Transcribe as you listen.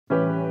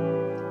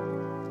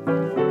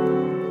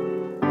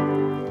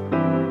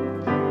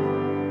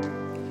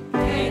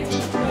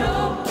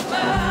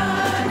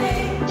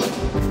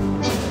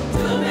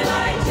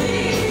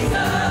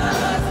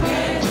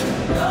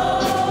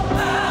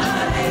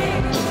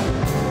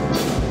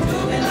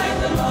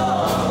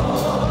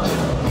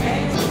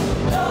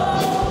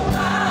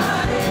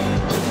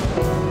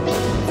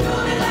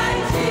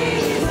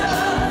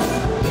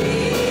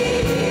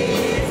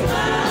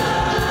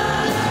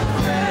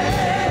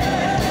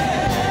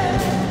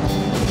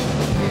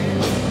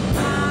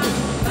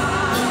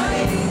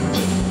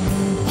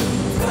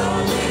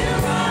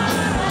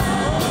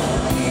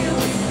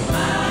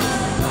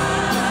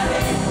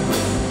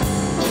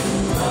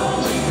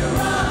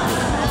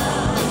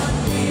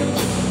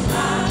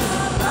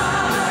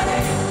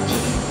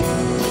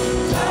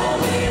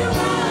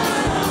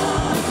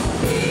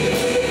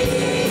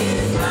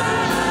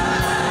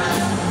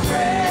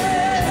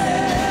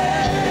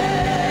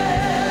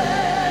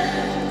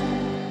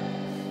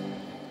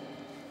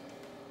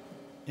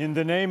In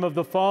the name of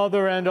the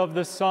Father, and of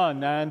the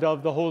Son, and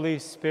of the Holy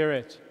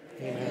Spirit.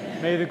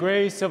 Amen. May the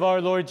grace of our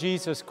Lord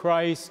Jesus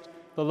Christ,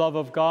 the love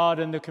of God,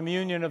 and the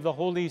communion of the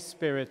Holy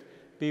Spirit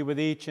be with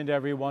each and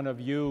every one of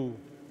you.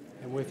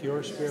 And with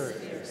your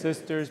spirit.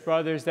 Sisters,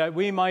 brothers, that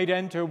we might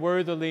enter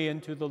worthily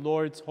into the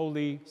Lord's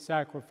holy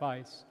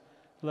sacrifice,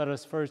 let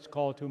us first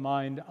call to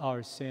mind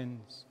our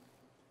sins.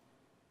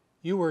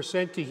 You were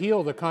sent to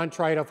heal the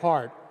contrite of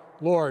heart.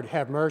 Lord,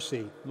 have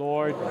mercy.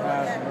 Lord,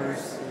 have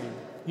mercy.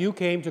 You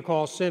came to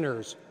call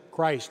sinners.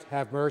 Christ,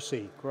 have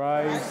mercy.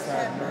 Christ,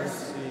 have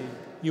mercy.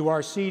 You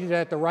are seated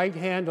at the right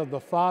hand of the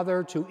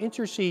Father to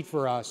intercede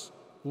for us.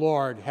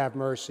 Lord, have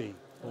mercy.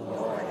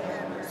 Lord,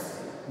 have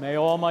mercy. May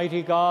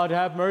Almighty God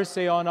have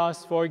mercy on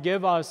us,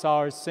 forgive us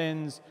our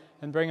sins,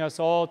 and bring us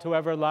all to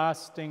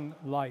everlasting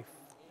life.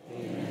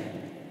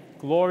 Amen.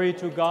 Glory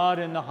to God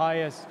in the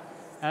highest,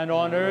 and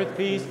on earth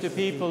peace to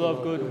people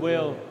of good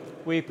will.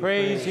 We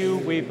praise you,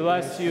 we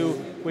bless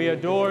you, we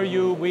adore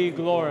you, we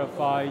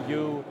glorify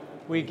you.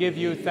 We give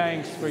you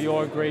thanks for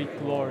your great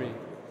glory.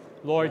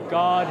 Lord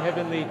God,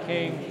 heavenly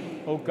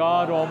King, O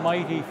God,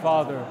 almighty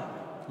Father,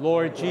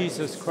 Lord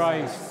Jesus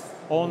Christ,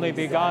 only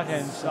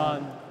begotten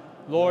Son,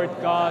 Lord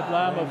God,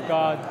 Lamb of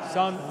God,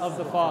 Son of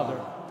the Father,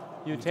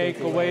 you take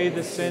away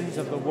the sins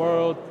of the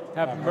world,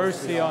 have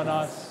mercy on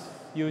us.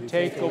 You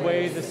take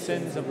away the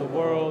sins of the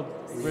world,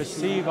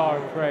 receive our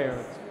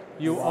prayers.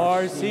 You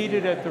are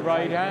seated at the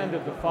right hand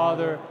of the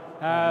Father,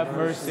 have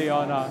mercy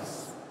on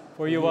us.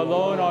 For you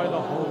alone are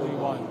the Holy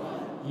One.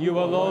 You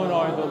alone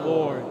are the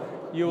Lord.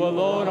 You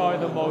alone are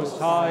the Most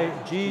High,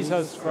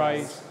 Jesus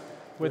Christ,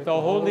 with the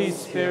Holy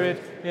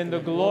Spirit, in the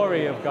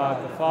glory of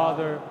God the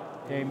Father.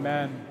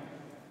 Amen.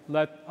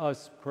 Let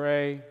us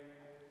pray.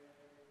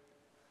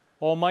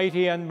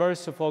 Almighty and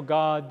merciful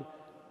God,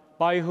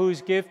 by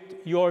whose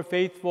gift your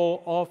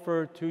faithful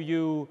offer to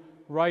you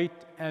right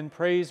and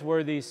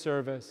praiseworthy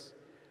service,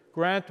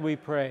 grant, we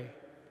pray,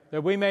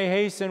 that we may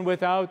hasten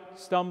without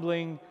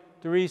stumbling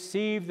to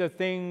receive the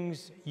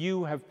things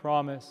you have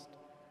promised.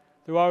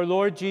 Through our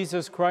Lord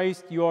Jesus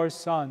Christ, your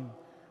Son,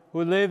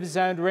 who lives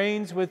and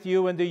reigns with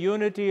you in the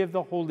unity of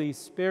the Holy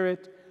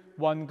Spirit,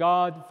 one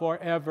God,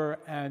 forever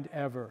and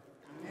ever.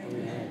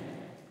 Amen.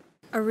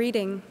 A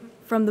reading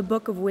from the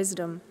Book of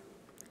Wisdom.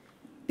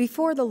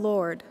 Before the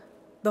Lord,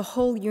 the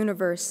whole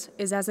universe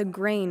is as a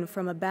grain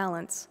from a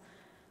balance,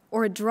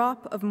 or a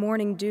drop of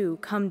morning dew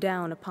come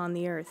down upon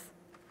the earth.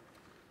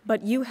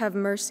 But you have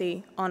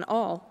mercy on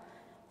all,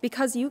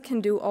 because you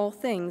can do all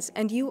things,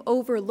 and you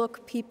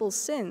overlook people's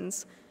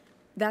sins,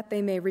 that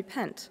they may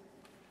repent.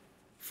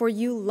 For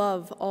you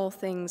love all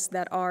things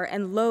that are,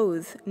 and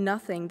loathe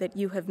nothing that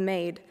you have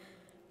made.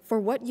 For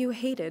what you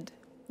hated,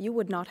 you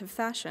would not have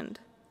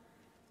fashioned.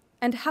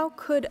 And how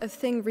could a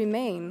thing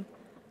remain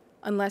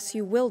unless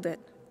you willed it,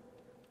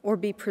 or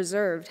be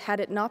preserved had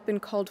it not been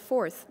called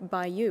forth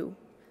by you?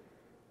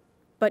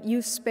 But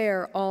you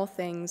spare all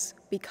things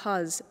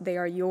because they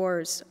are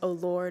yours, O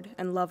Lord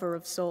and lover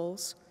of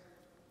souls.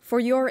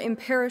 For your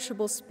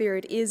imperishable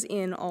spirit is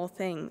in all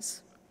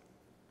things.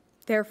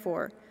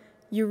 Therefore,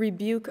 you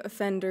rebuke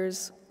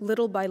offenders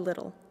little by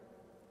little,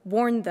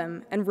 warn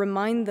them and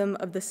remind them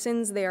of the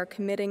sins they are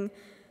committing,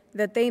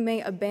 that they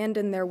may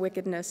abandon their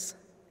wickedness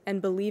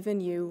and believe in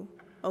you,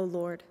 O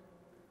Lord.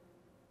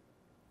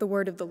 The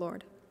word of the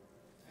Lord.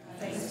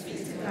 Thanks be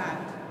to God.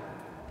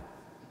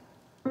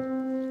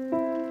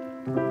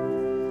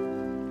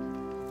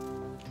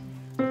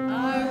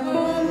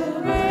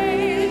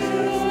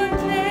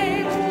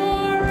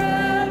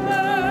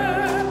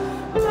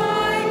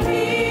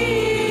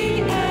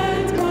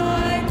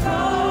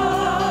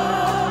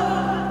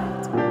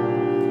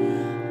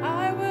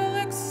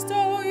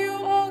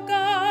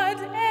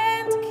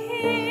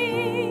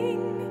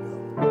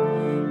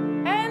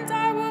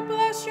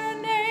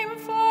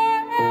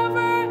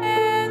 Forever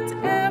and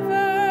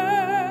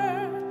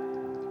ever.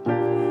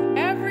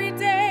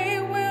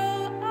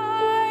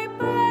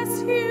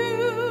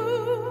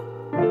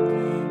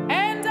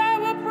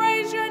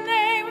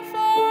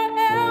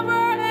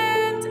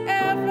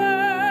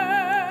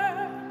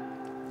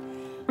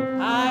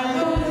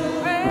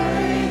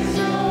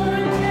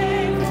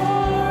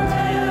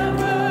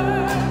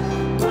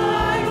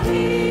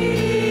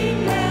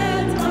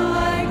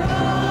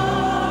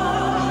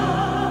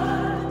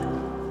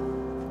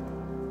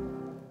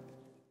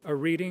 A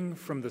reading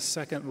from the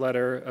second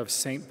letter of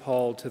St.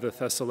 Paul to the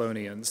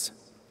Thessalonians.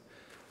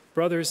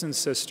 Brothers and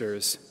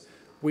sisters,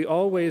 we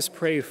always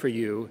pray for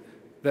you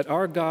that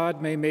our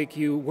God may make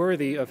you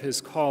worthy of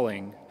his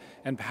calling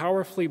and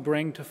powerfully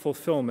bring to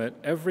fulfillment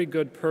every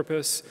good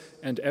purpose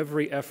and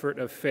every effort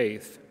of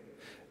faith,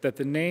 that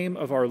the name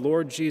of our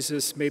Lord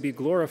Jesus may be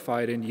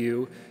glorified in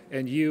you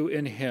and you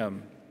in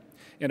him,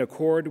 in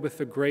accord with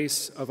the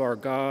grace of our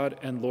God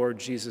and Lord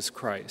Jesus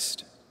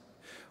Christ.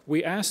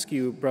 We ask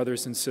you,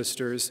 brothers and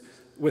sisters,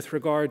 with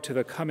regard to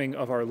the coming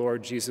of our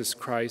Lord Jesus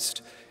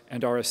Christ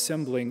and our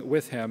assembling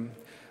with him,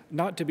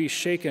 not to be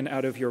shaken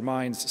out of your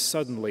minds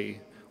suddenly,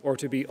 or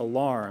to be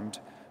alarmed,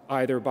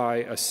 either by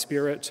a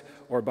spirit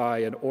or by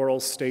an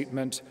oral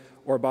statement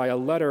or by a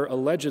letter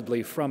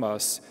allegedly from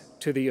us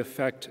to the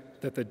effect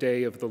that the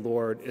day of the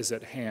Lord is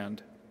at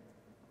hand.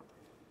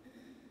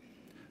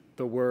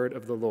 The word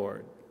of the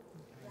Lord.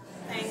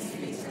 Thanks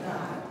be to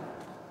God.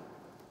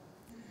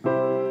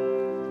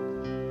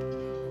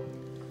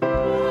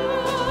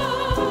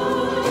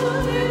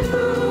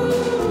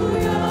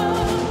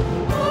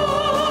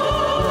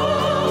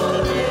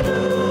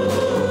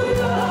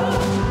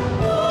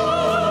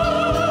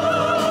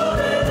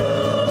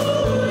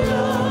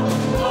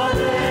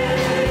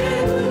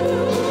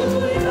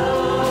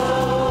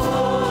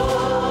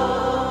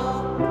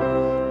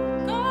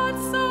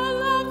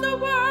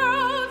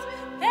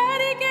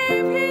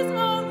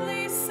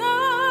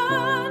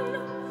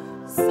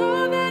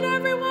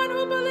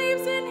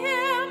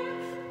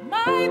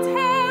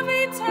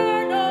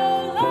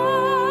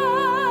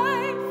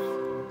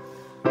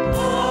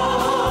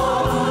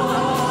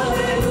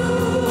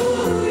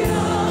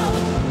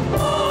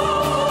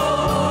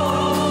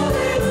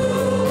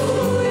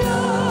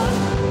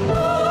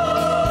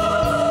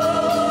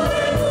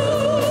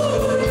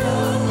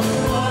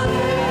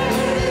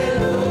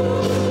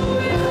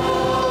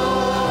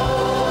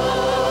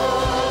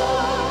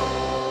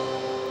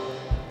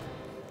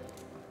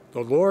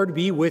 The Lord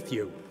be with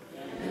you.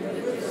 And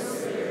with your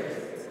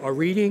spirit. A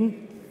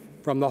reading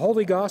from the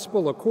Holy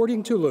Gospel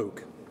according to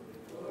Luke.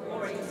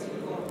 Glory to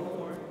you,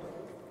 Lord.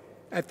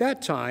 At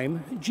that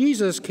time,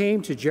 Jesus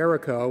came to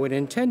Jericho and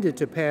intended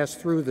to pass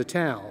through the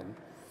town.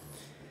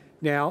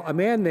 Now, a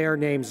man there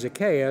named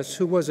Zacchaeus,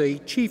 who was a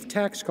chief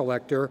tax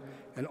collector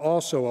and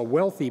also a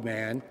wealthy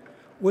man,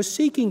 was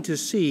seeking to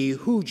see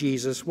who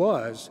Jesus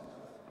was.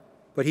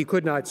 But he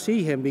could not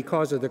see him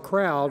because of the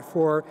crowd,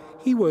 for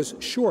he was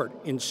short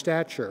in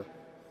stature.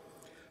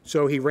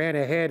 So he ran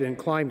ahead and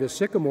climbed a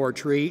sycamore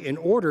tree in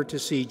order to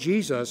see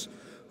Jesus,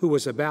 who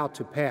was about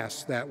to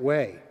pass that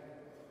way.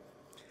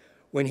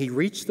 When he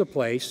reached the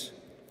place,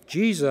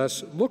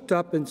 Jesus looked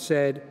up and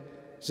said,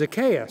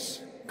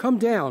 "Zacchaeus, come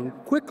down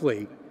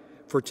quickly,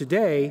 for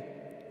today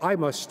I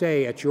must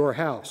stay at your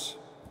house."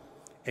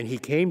 And he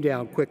came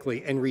down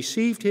quickly and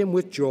received him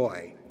with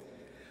joy.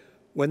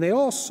 When they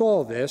all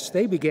saw this,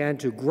 they began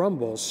to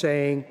grumble,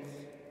 saying,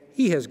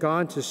 "He has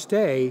gone to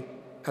stay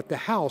at the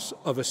house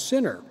of a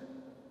sinner."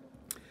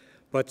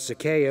 But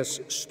Zacchaeus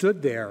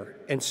stood there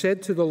and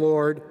said to the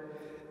Lord,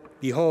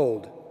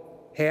 "Behold,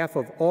 half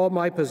of all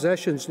my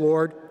possessions,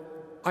 Lord,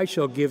 I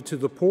shall give to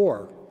the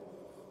poor.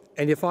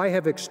 And if I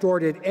have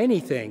extorted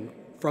anything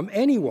from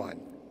anyone,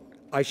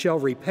 I shall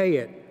repay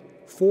it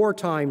 4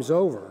 times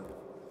over."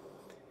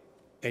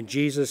 And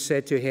Jesus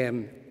said to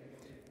him,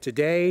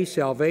 "Today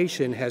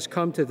salvation has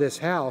come to this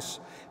house,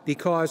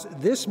 because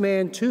this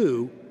man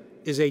too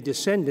is a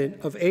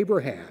descendant of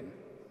Abraham.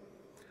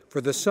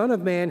 For the Son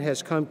of Man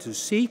has come to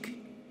seek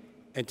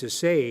and to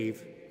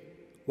save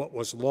what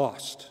was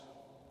lost."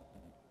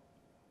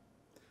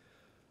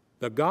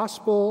 The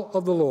Gospel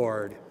of the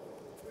Lord.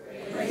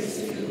 Praise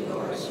to you, Lord.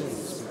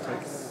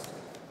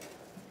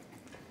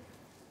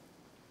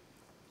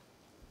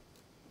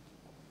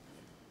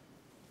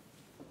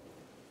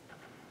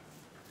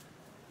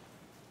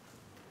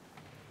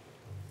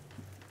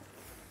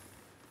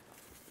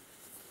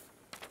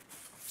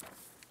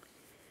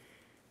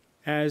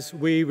 As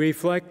we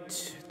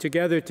reflect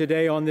together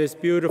today on this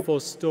beautiful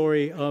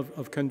story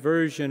of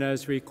conversion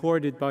as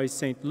recorded by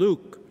St.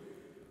 Luke,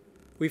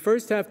 we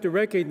first have to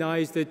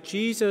recognize that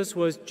Jesus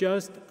was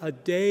just a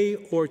day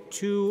or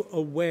two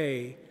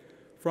away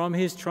from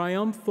his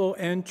triumphal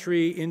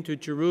entry into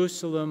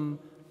Jerusalem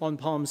on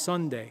Palm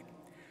Sunday,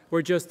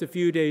 where just a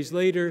few days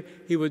later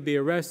he would be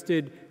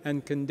arrested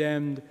and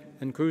condemned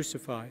and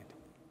crucified.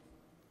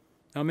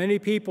 Now, many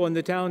people in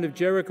the town of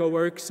Jericho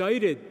were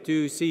excited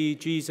to see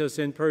Jesus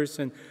in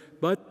person,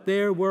 but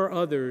there were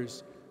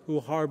others who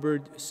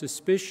harbored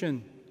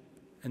suspicion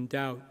and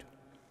doubt.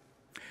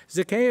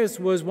 Zacchaeus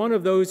was one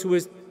of those who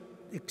was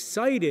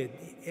excited,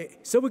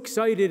 so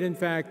excited, in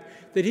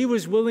fact, that he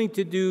was willing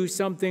to do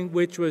something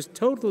which was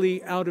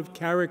totally out of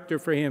character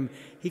for him.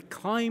 He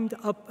climbed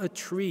up a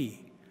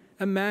tree.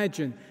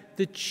 Imagine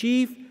the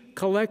chief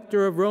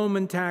collector of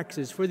Roman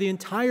taxes for the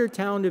entire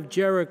town of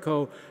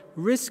Jericho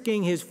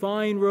risking his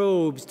fine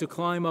robes to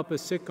climb up a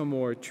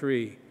sycamore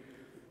tree.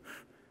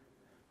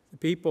 The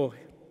people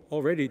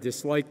already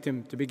disliked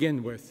him to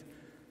begin with.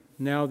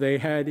 Now they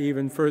had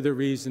even further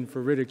reason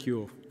for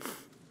ridicule.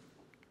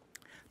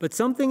 But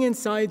something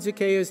inside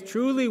Zacchaeus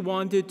truly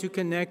wanted to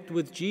connect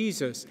with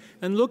Jesus.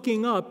 And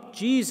looking up,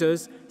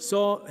 Jesus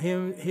saw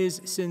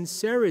his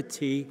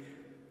sincerity,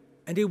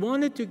 and he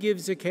wanted to give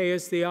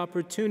Zacchaeus the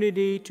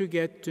opportunity to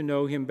get to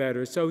know him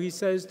better. So he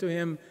says to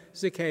him,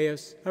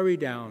 Zacchaeus, hurry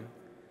down.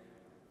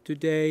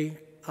 Today,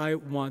 I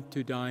want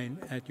to dine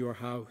at your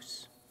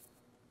house.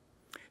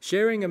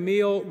 Sharing a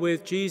meal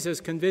with Jesus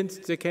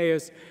convinced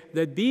Zacchaeus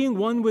that being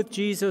one with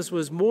Jesus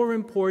was more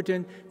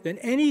important than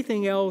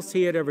anything else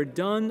he had ever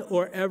done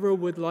or ever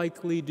would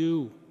likely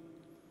do.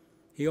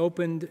 He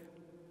opened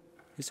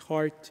his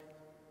heart.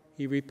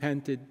 He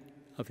repented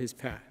of his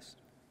past.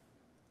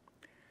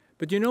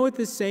 But at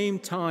the same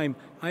time,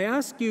 I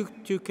ask you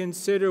to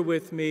consider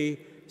with me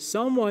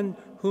someone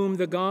whom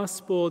the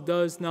gospel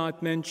does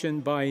not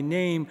mention by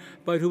name,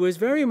 but who is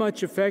very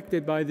much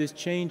affected by this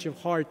change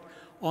of heart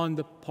on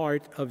the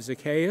part of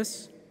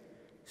Zacchaeus.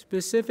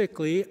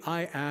 Specifically,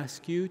 I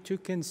ask you to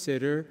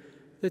consider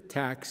the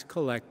tax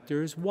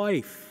collector's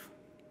wife.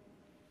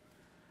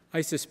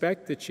 I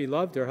suspect that she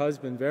loved her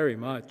husband very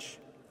much,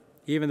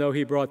 even though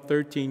he brought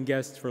 13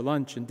 guests for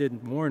lunch and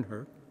didn't warn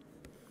her.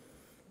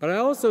 But I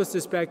also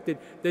suspected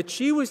that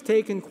she was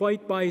taken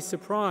quite by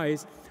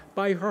surprise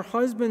by her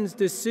husband's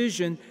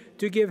decision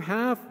to give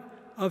half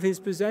of his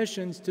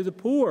possessions to the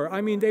poor.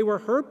 I mean, they were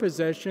her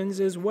possessions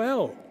as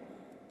well.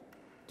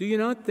 Do you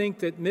not think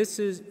that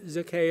Mrs.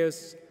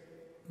 Zacchaeus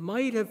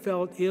might have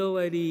felt ill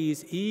at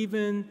ease,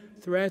 even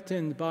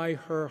threatened by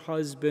her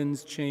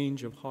husband's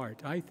change of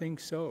heart? I think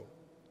so.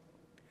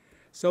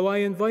 So I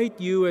invite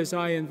you, as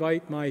I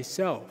invite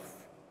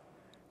myself,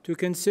 to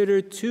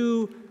consider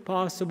two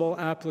possible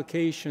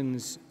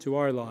applications to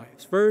our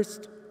lives.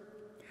 First,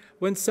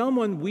 when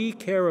someone we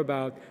care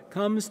about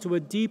comes to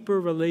a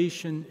deeper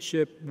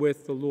relationship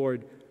with the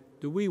Lord,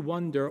 do we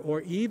wonder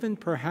or even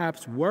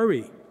perhaps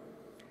worry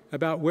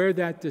about where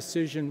that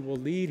decision will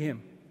lead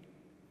him?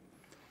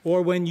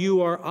 Or when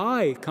you or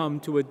I come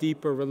to a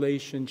deeper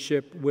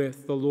relationship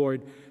with the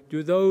Lord,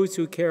 do those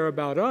who care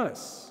about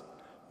us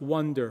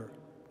wonder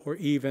or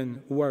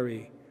even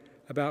worry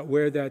about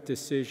where that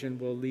decision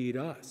will lead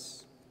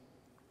us?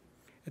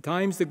 At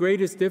times, the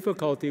greatest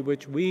difficulty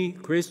which we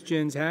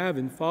Christians have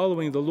in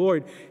following the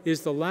Lord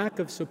is the lack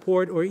of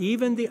support or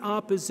even the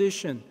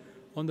opposition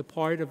on the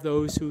part of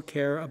those who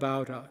care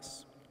about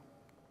us.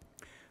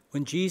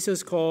 When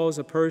Jesus calls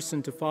a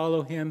person to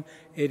follow him,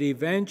 it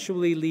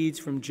eventually leads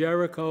from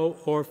Jericho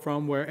or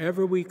from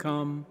wherever we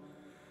come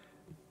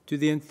to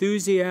the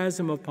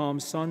enthusiasm of Palm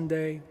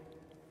Sunday,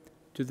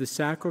 to the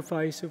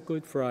sacrifice of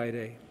Good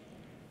Friday,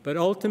 but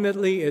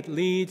ultimately it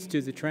leads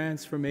to the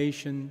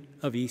transformation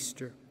of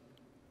Easter.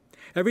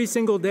 Every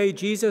single day,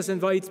 Jesus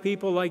invites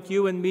people like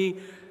you and me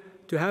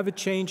to have a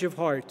change of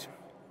heart,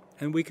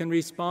 and we can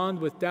respond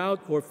with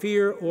doubt or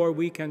fear, or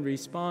we can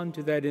respond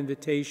to that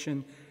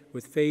invitation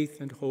with faith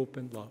and hope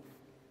and love.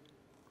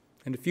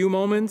 In a few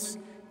moments,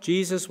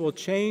 Jesus will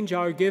change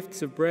our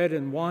gifts of bread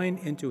and wine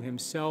into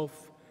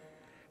himself.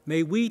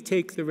 May we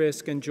take the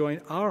risk and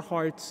join our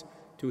hearts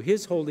to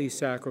his holy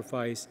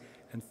sacrifice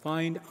and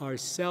find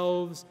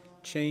ourselves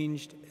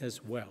changed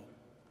as well.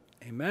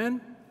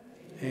 Amen?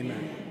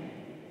 Amen.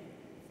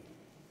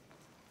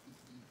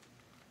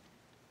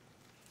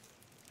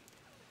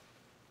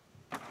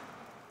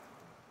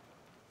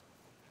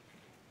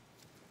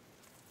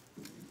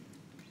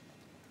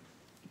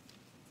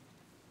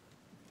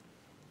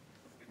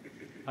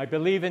 I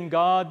believe in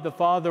God, the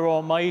Father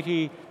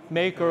Almighty,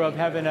 maker of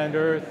heaven and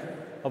earth,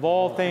 of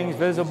all things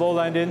visible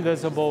and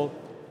invisible,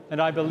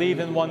 and I believe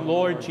in one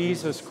Lord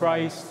Jesus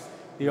Christ,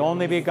 the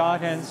only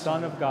begotten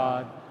Son of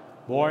God,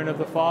 born of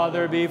the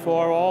Father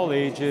before all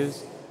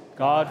ages,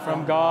 God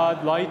from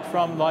God, light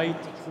from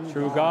light,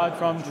 true God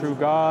from true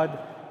God,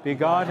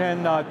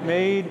 begotten, not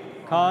made,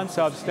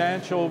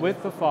 consubstantial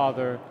with the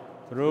Father.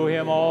 Through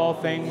him all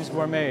things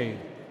were made.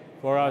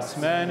 For us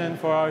men and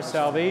for our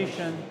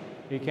salvation,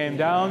 he came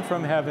down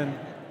from heaven,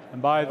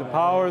 and by the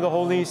power of the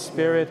Holy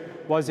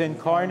Spirit was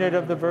incarnate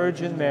of the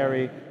Virgin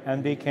Mary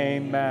and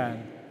became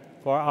man.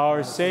 For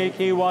our sake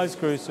he was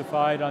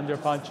crucified under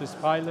Pontius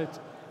Pilate.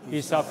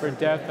 He suffered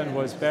death and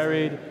was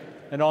buried,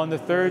 and on the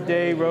third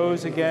day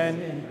rose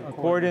again in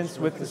accordance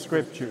with the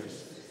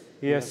Scriptures.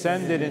 He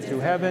ascended into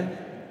heaven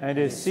and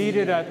is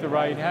seated at the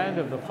right hand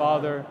of the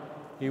Father.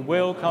 He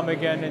will come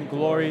again in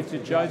glory to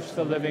judge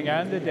the living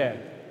and the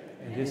dead,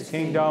 and his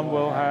kingdom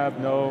will have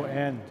no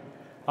end.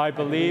 I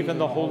believe in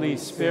the Holy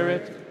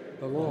Spirit,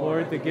 the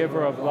Lord, the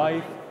giver of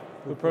life,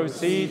 who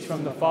proceeds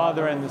from the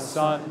Father and the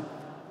Son,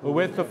 who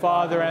with the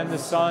Father and the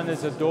Son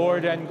is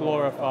adored and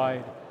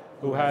glorified,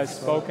 who has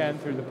spoken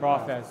through the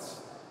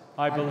prophets.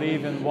 I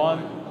believe in one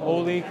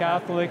holy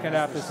Catholic and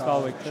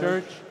Apostolic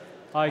Church.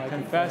 I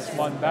confess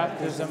one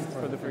baptism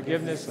for the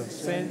forgiveness of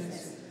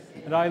sins,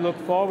 and I look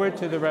forward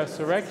to the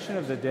resurrection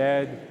of the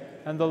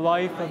dead and the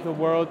life of the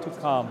world to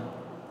come.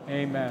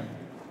 Amen.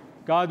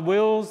 God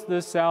wills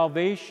the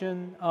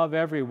salvation of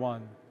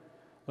everyone.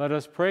 Let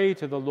us pray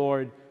to the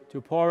Lord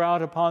to pour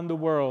out upon the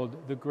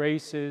world the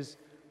graces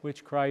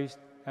which Christ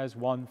has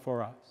won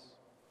for us.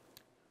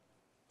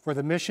 For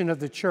the mission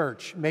of the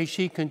Church, may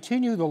she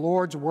continue the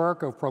Lord's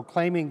work of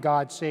proclaiming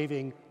God's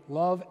saving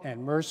love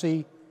and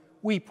mercy,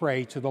 we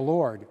pray to the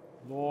Lord.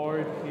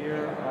 Lord,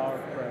 hear our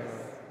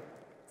prayer.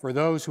 For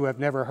those who have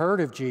never heard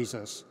of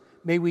Jesus,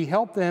 may we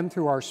help them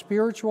through our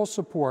spiritual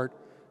support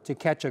to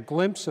catch a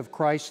glimpse of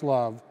Christ's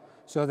love,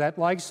 so that,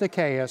 like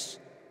Zacchaeus,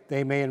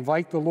 they may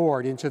invite the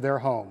Lord into their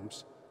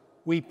homes.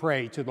 We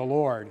pray to the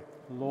Lord.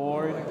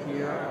 Lord,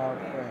 hear our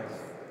prayer.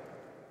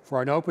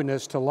 For an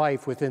openness to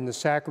life within the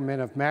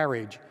sacrament of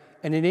marriage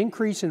and an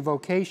increase in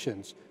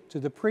vocations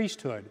to the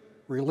priesthood,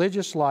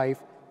 religious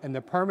life, and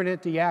the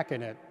permanent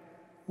diaconate,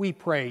 we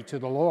pray to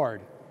the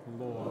Lord.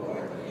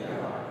 Lord, hear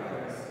our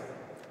prayer.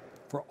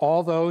 For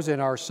all those in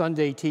our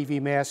Sunday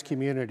TV Mass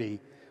community,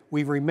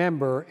 we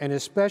remember and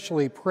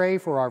especially pray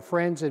for our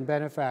friends and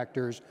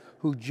benefactors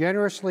who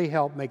generously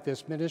help make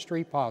this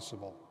ministry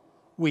possible.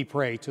 We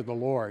pray to the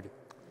Lord.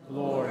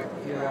 Lord,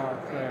 hear our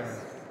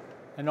prayer.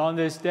 And on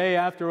this day,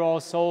 after All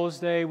Souls'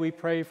 Day, we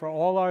pray for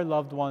all our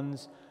loved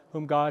ones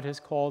whom God has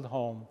called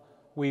home.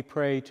 We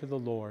pray to the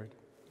Lord.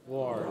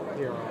 Lord,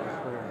 hear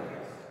our prayer.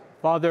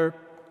 Father,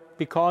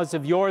 because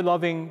of your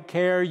loving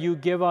care, you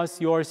give us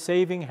your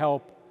saving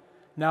help.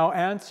 Now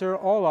answer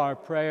all our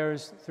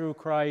prayers through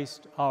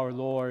Christ our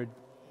Lord.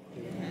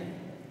 Amen.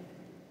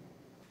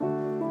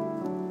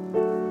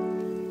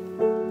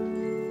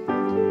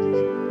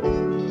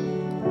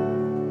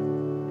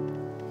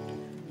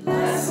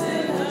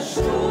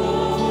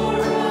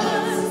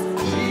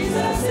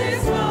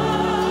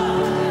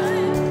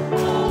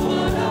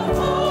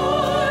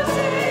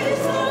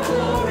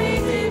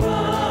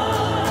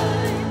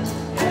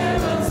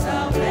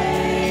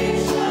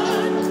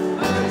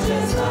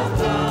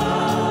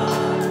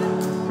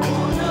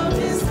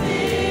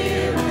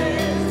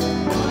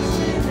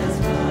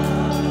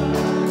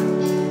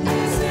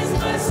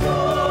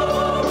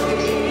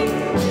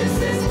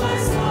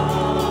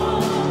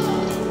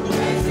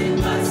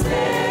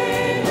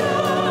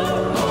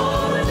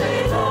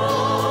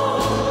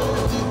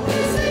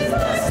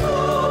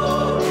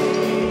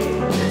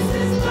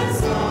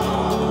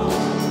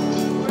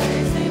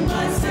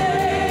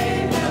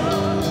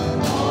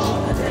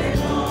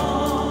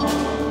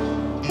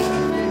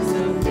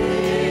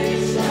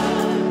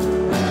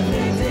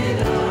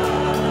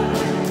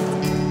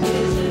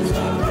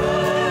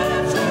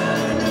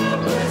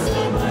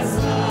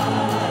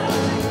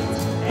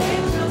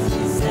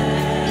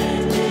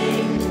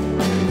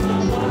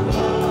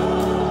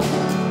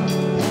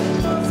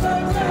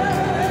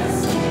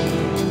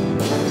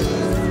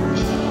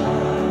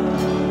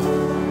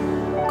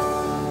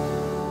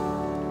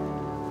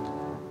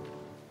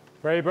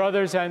 Pray,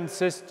 brothers and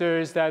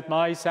sisters, that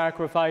my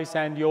sacrifice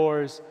and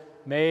yours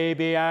may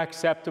be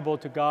acceptable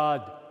to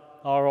God,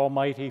 our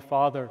Almighty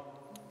Father.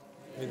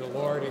 May the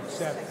Lord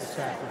accept the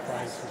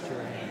sacrifice at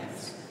your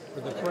hands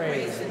for the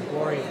praise and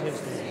glory of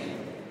his name,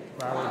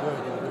 for our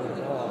good and the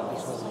good of all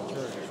his holy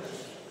church.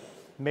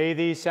 May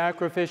these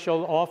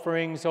sacrificial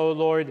offerings, O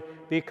Lord,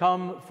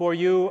 become for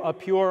you a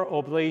pure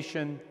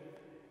oblation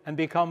and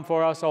become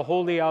for us a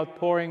holy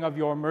outpouring of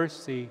your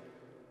mercy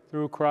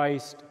through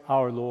Christ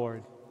our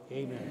Lord.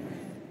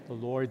 Amen. The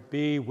Lord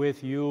be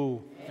with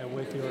you. And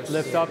with your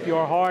Lift spirit, up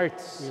your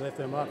hearts. we lift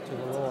them up to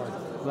the Lord.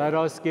 Let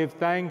us give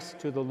thanks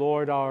to the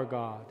Lord our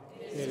God.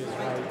 It is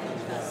right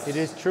and just. It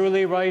is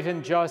truly right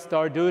and just,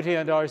 our duty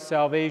and our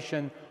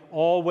salvation,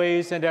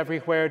 always and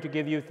everywhere to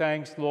give you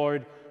thanks,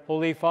 Lord,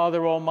 Holy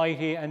Father,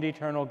 Almighty and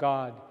eternal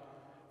God.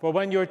 For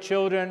when your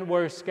children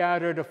were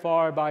scattered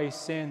afar by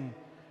sin,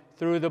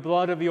 through the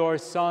blood of your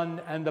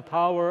Son and the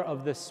power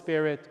of the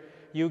Spirit,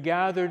 you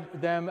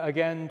gathered them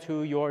again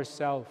to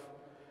yourself,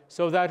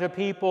 so that a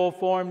people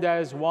formed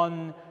as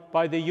one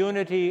by the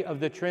unity of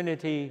the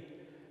Trinity,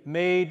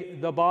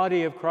 made the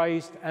body of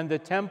Christ and the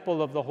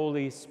temple of the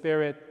Holy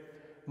Spirit,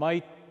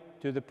 might,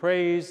 to the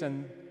praise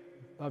and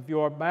of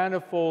your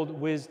manifold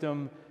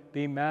wisdom,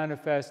 be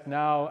manifest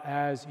now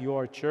as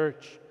your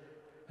church.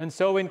 And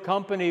so in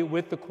company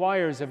with the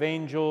choirs of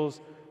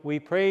angels, we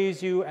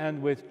praise you,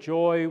 and with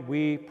joy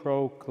we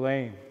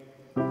proclaim.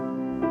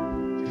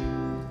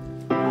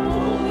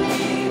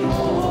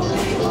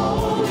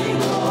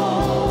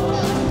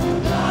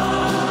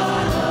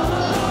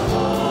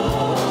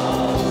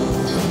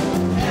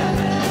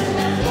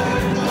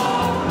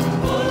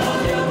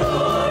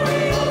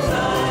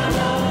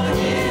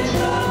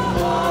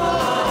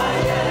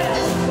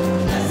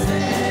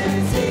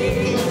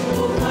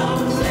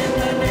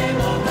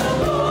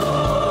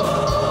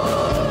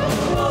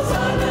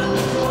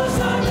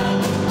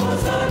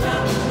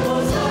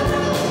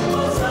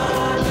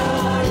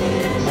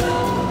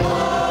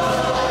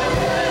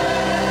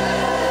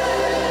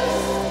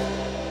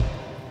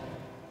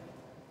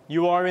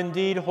 You are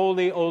indeed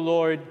holy, O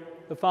Lord,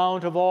 the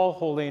fount of all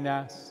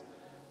holiness.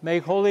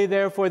 Make holy,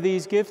 therefore,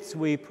 these gifts,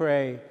 we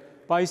pray,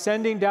 by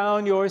sending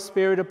down your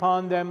Spirit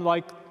upon them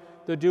like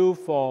the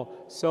dewfall,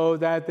 so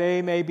that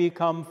they may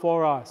become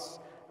for us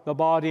the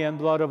body and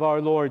blood of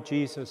our Lord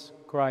Jesus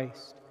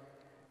Christ.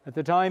 At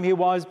the time he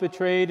was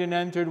betrayed and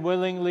entered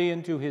willingly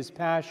into his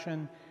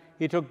passion,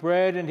 he took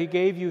bread and he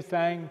gave you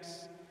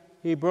thanks.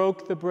 he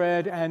broke the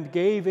bread and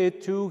gave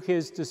it to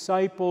his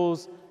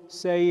disciples,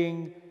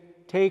 saying,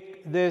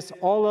 "Take this,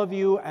 all of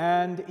you,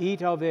 and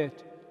eat of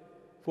it,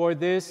 for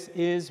this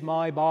is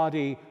my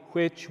body,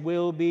 which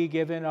will be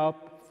given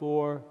up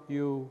for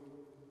you."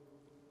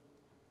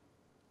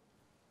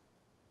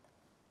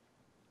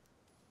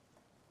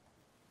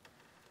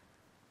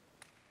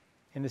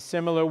 In a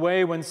similar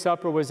way, when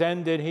supper was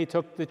ended, he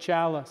took the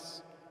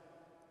chalice.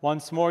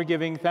 Once more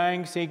giving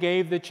thanks, he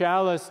gave the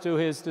chalice to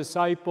his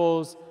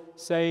disciples,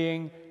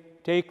 saying,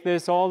 "Take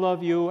this, all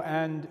of you,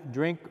 and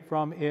drink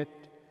from it,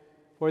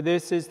 for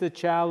this is the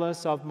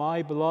chalice of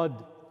my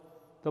blood,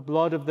 the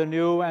blood of the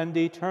new and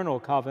eternal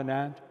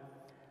covenant,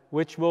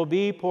 which will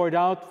be poured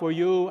out for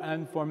you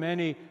and for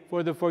many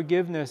for the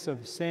forgiveness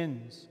of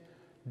sins.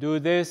 Do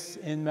this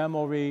in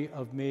memory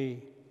of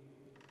me."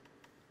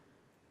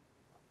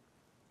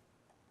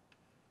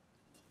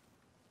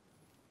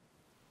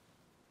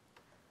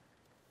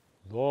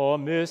 The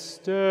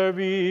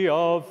mystery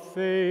of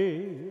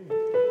faith.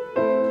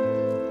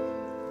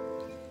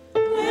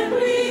 When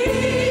we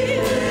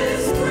eat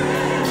this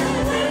bread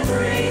and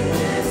drink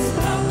this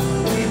cup,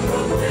 we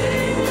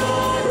proclaim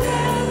your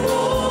death, O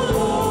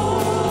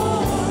Lord,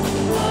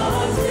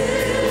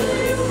 until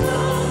you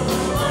come,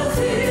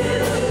 until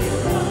you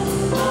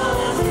come,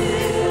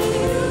 until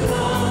you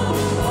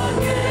come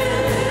again,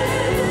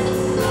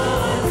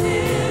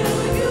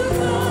 until you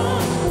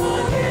come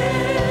again.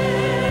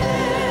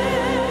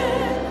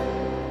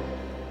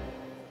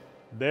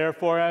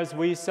 Therefore, as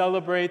we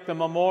celebrate the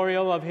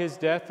memorial of his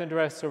death and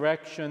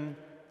resurrection,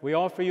 we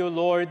offer you,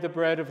 Lord, the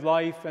bread of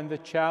life and the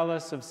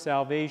chalice of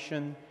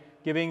salvation,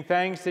 giving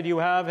thanks that you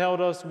have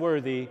held us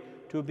worthy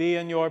to be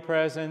in your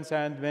presence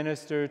and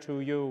minister to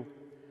you.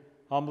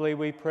 Humbly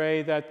we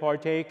pray that,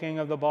 partaking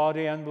of the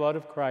body and blood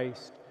of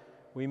Christ,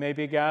 we may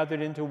be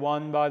gathered into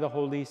one by the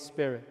Holy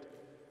Spirit.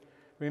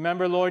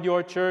 Remember, Lord,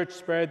 your church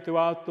spread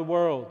throughout the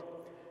world,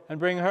 and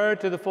bring her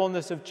to the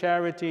fullness of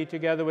charity,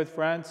 together with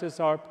Francis,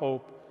 our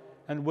Pope,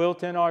 and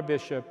Wilton, our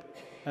Bishop,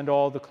 and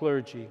all the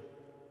clergy.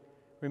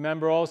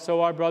 Remember also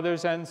our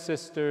brothers and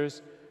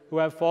sisters who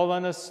have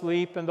fallen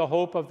asleep in the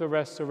hope of the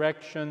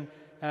resurrection,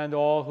 and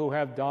all who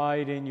have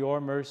died in your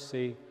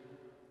mercy.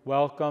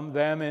 Welcome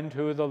them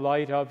into the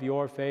light of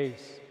your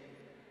face.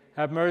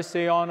 Have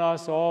mercy on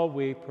us all,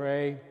 we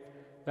pray,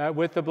 that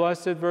with the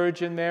Blessed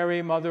Virgin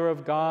Mary, Mother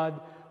of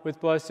God,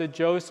 with blessed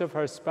Joseph,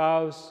 her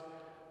spouse,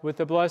 with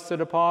the blessed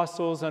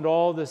apostles and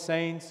all the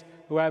saints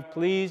who have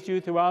pleased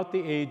you throughout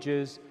the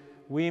ages,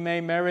 we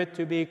may merit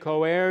to be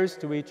co-heirs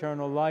to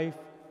eternal life,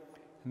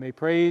 and may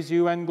praise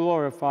you and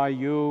glorify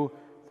you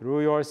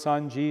through your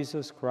Son,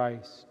 Jesus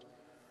Christ.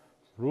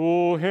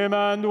 Through him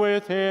and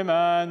with him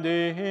and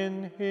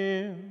in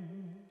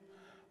him,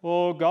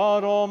 O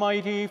God,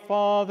 Almighty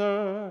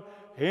Father,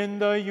 in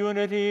the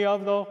unity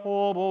of the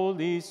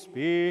Holy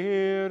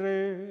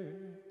Spirit,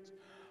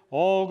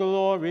 all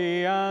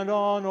glory and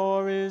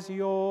honor is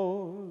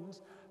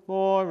yours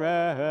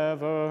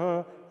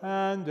forever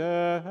and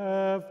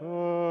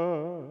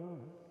ever.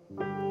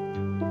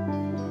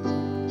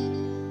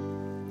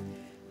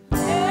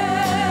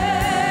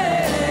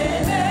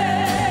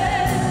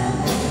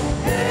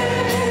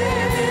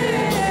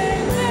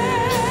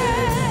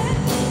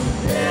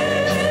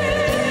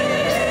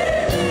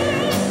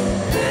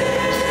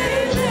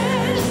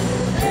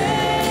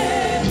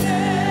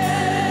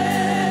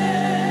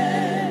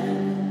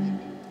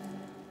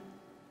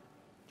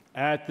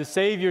 At the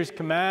Savior's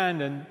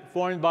command and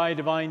formed by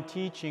divine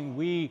teaching,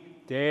 we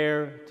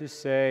dare to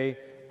say,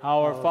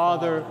 Our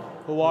Father,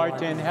 who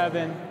art in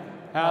heaven,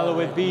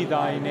 hallowed be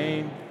thy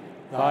name.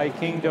 Thy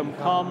kingdom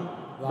come,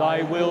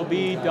 thy will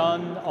be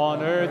done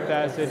on earth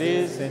as it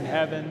is in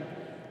heaven.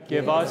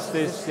 Give us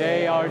this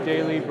day our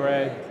daily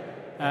bread,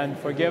 and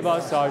forgive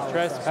us our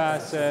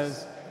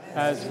trespasses,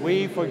 as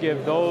we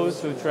forgive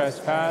those who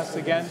trespass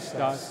against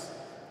us.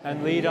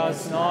 And lead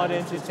us not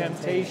into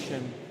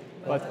temptation,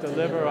 but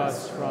deliver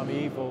us from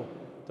evil.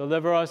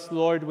 Deliver us,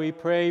 Lord, we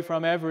pray,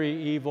 from every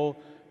evil.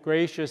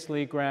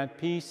 Graciously grant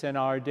peace in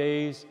our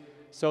days,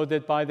 so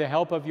that by the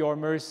help of your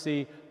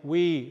mercy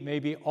we may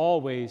be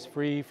always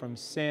free from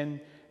sin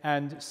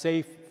and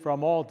safe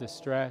from all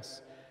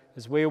distress,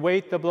 as we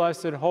await the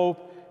blessed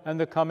hope and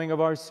the coming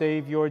of our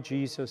Savior,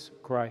 Jesus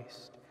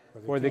Christ.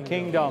 For the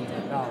kingdom,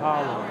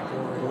 power,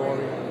 and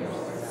glory,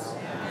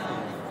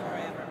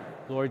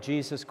 Lord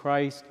Jesus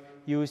Christ,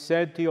 you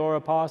said to your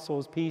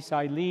apostles, "Peace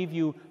I leave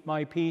you,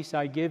 my peace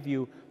I give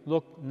you."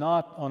 Look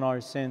not on our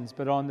sins,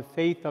 but on the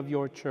faith of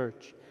your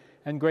church,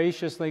 and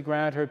graciously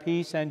grant her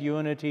peace and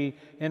unity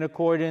in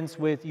accordance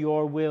with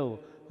your will,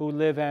 who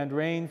live and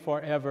reign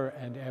forever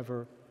and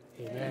ever.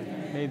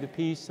 Amen. May the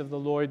peace of the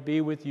Lord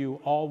be with you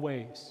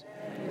always.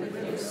 And with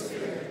your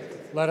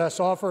spirit. Let us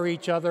offer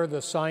each other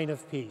the sign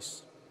of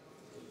peace.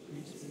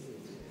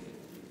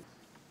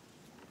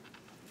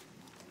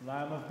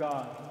 Lamb of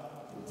God,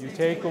 you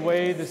take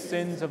away the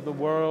sins of the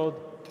world,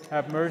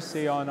 have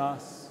mercy on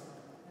us.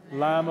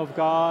 Lamb of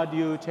God,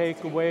 you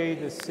take away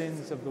the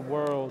sins of the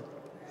world,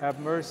 have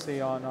mercy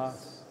on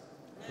us.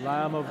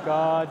 Lamb of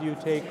God, you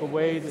take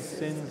away the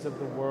sins of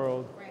the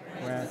world.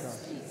 Grant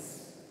us.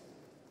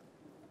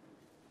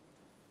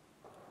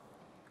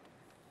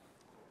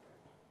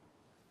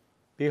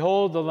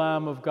 Behold the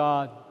Lamb of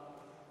God.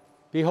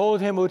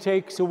 Behold him who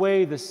takes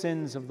away the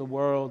sins of the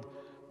world.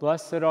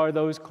 Blessed are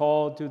those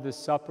called to the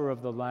supper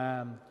of the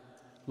Lamb.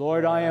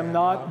 Lord, I am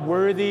not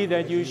worthy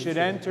that you should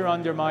enter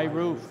under my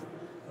roof,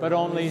 but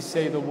only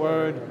say the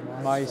word,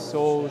 my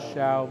soul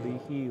shall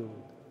be healed.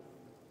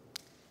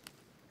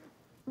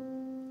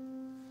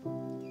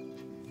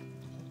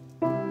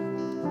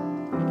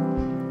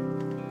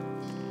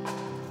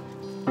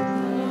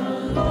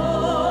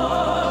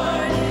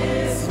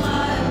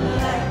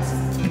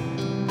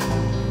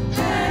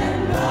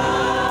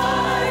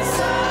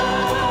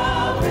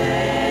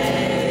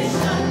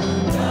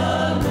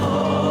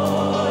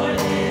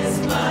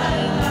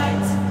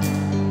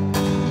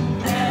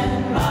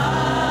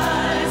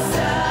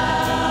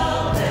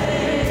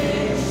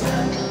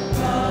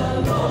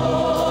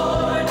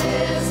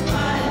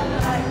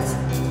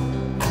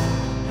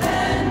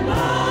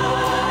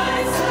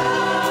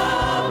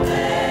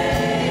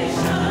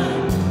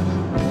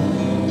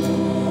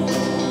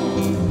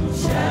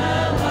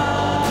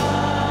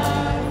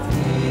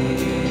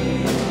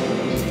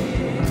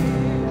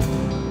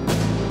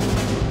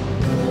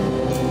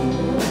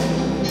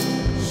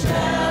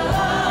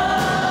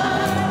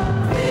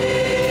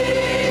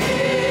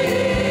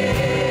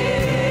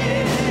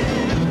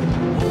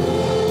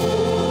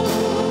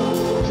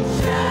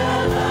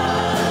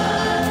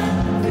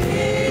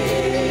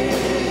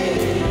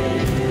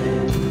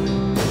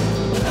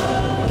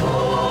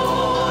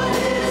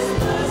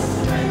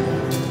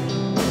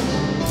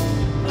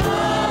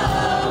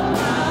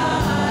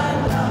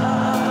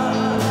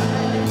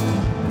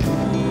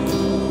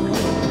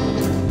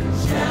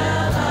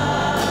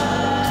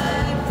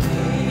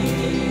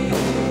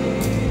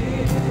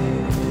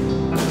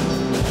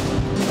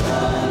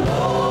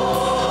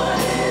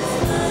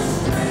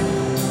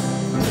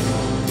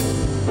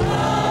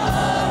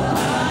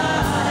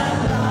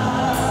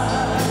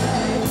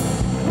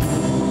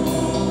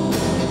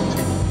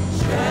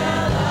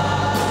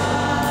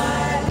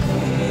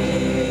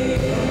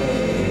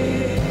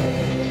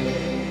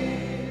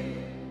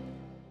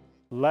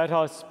 Let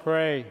us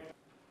pray.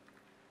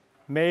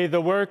 May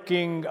the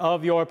working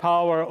of your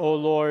power, O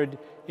Lord,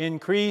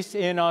 increase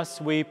in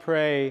us, we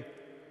pray,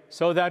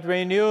 so that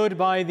renewed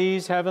by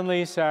these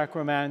heavenly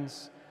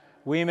sacraments,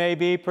 we may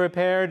be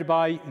prepared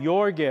by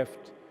your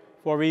gift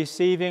for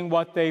receiving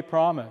what they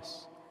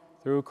promise.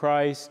 Through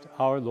Christ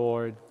our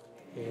Lord.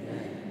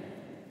 Amen.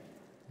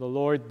 The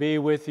Lord be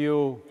with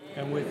you.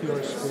 And with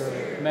your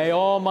spirit. May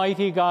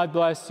Almighty God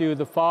bless you,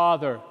 the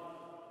Father,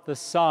 the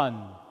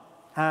Son,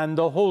 and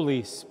the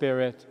Holy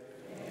Spirit.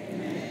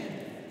 Amen.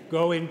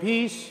 Go in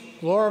peace,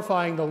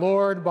 glorifying the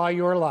Lord by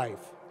your life.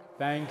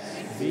 Thanks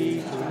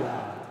be to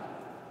God.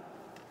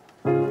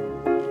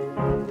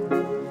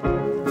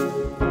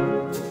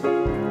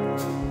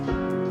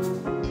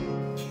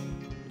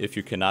 If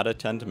you cannot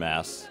attend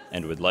Mass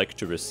and would like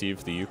to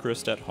receive the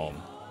Eucharist at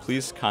home,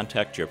 please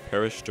contact your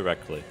parish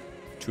directly.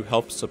 To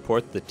help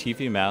support the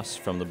TV Mass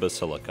from the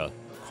Basilica,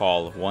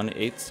 call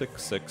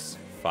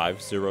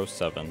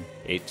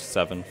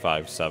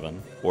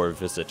 1-866-507-8757 or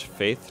visit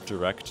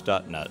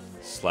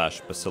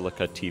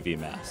faithdirect.net/Basilica TV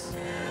Mass.